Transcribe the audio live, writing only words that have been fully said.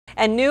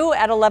And new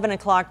at 11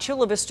 o'clock,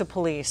 Chula Vista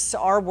police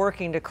are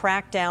working to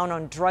crack down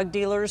on drug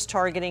dealers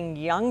targeting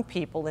young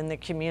people in the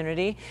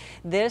community.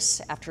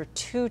 This after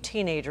two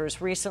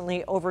teenagers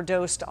recently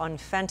overdosed on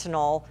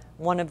fentanyl.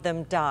 One of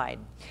them died.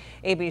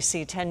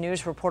 ABC 10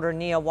 News reporter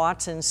Nia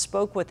Watson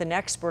spoke with an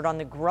expert on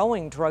the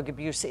growing drug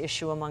abuse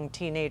issue among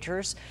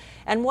teenagers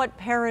and what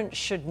parents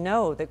should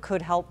know that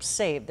could help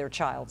save their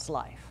child's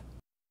life.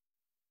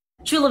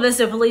 Chula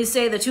Vista police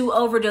say the two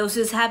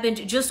overdoses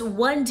happened just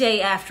one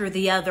day after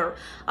the other.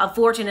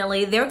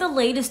 Unfortunately, they're the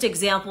latest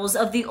examples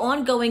of the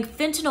ongoing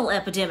fentanyl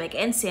epidemic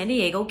in San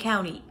Diego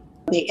County.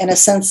 The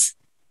innocence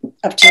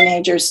of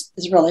teenagers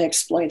is really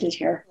exploited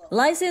here.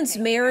 Licensed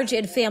marriage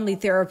and family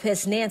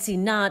therapist Nancy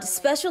Knott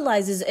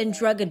specializes in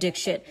drug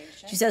addiction.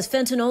 She says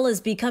fentanyl is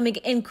becoming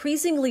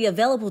increasingly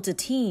available to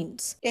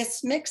teens.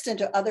 It's mixed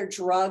into other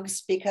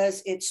drugs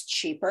because it's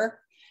cheaper.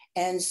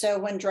 And so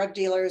when drug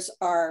dealers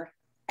are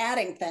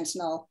adding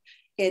fentanyl,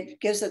 it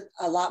gives it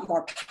a lot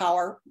more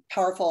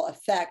powerful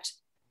effect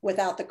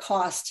without the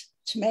cost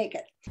to make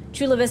it.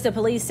 Chula Vista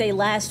police say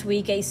last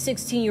week a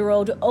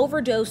 16-year-old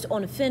overdosed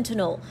on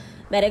fentanyl.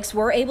 Medics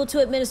were able to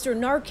administer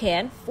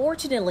Narcan.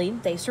 Fortunately,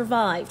 they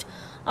survived.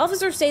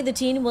 Officers say the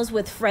teen was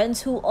with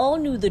friends who all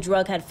knew the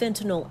drug had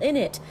fentanyl in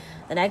it.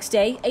 The next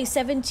day, a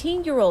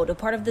 17-year-old, a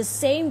part of the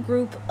same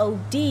group,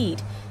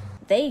 OD'd.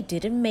 They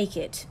didn't make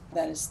it.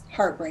 That is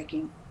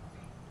heartbreaking.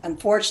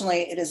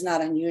 Unfortunately, it is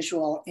not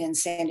unusual in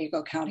San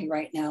Diego County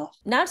right now.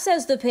 Knott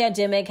says the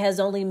pandemic has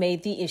only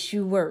made the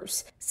issue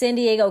worse. San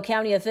Diego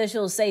County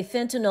officials say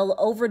fentanyl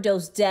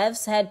overdose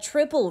deaths had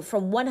tripled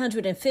from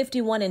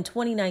 151 in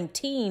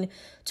 2019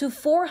 to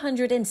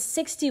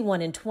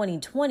 461 in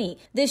 2020.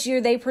 This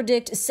year, they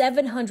predict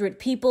 700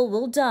 people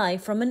will die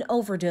from an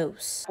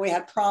overdose. We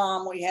had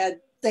prom, we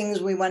had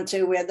things we went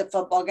to, we had the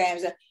football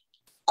games.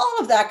 All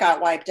of that got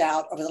wiped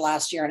out over the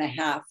last year and a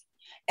half.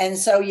 And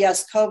so,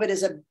 yes, COVID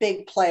is a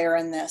big player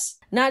in this.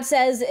 Knott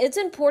says it's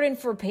important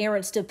for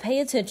parents to pay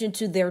attention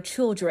to their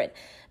children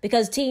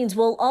because teens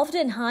will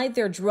often hide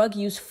their drug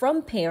use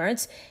from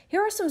parents.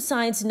 Here are some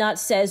signs Knott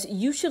says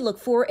you should look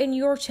for in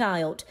your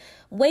child.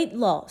 Weight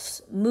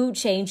loss, mood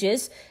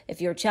changes,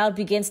 if your child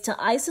begins to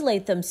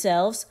isolate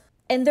themselves,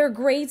 and their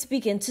grades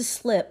begin to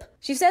slip.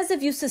 She says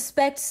if you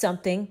suspect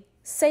something,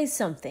 say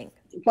something.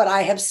 What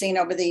I have seen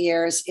over the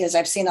years is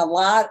I've seen a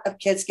lot of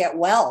kids get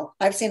well.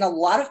 I've seen a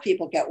lot of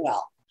people get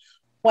well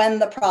when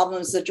the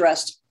problem is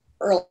addressed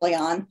early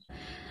on.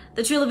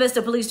 The Chula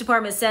Vista Police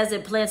Department says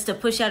it plans to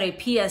push out a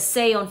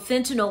PSA on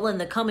fentanyl in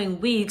the coming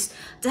weeks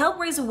to help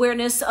raise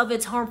awareness of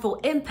its harmful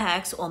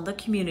impacts on the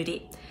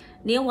community.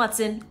 Nia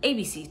Watson,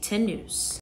 ABC 10 News.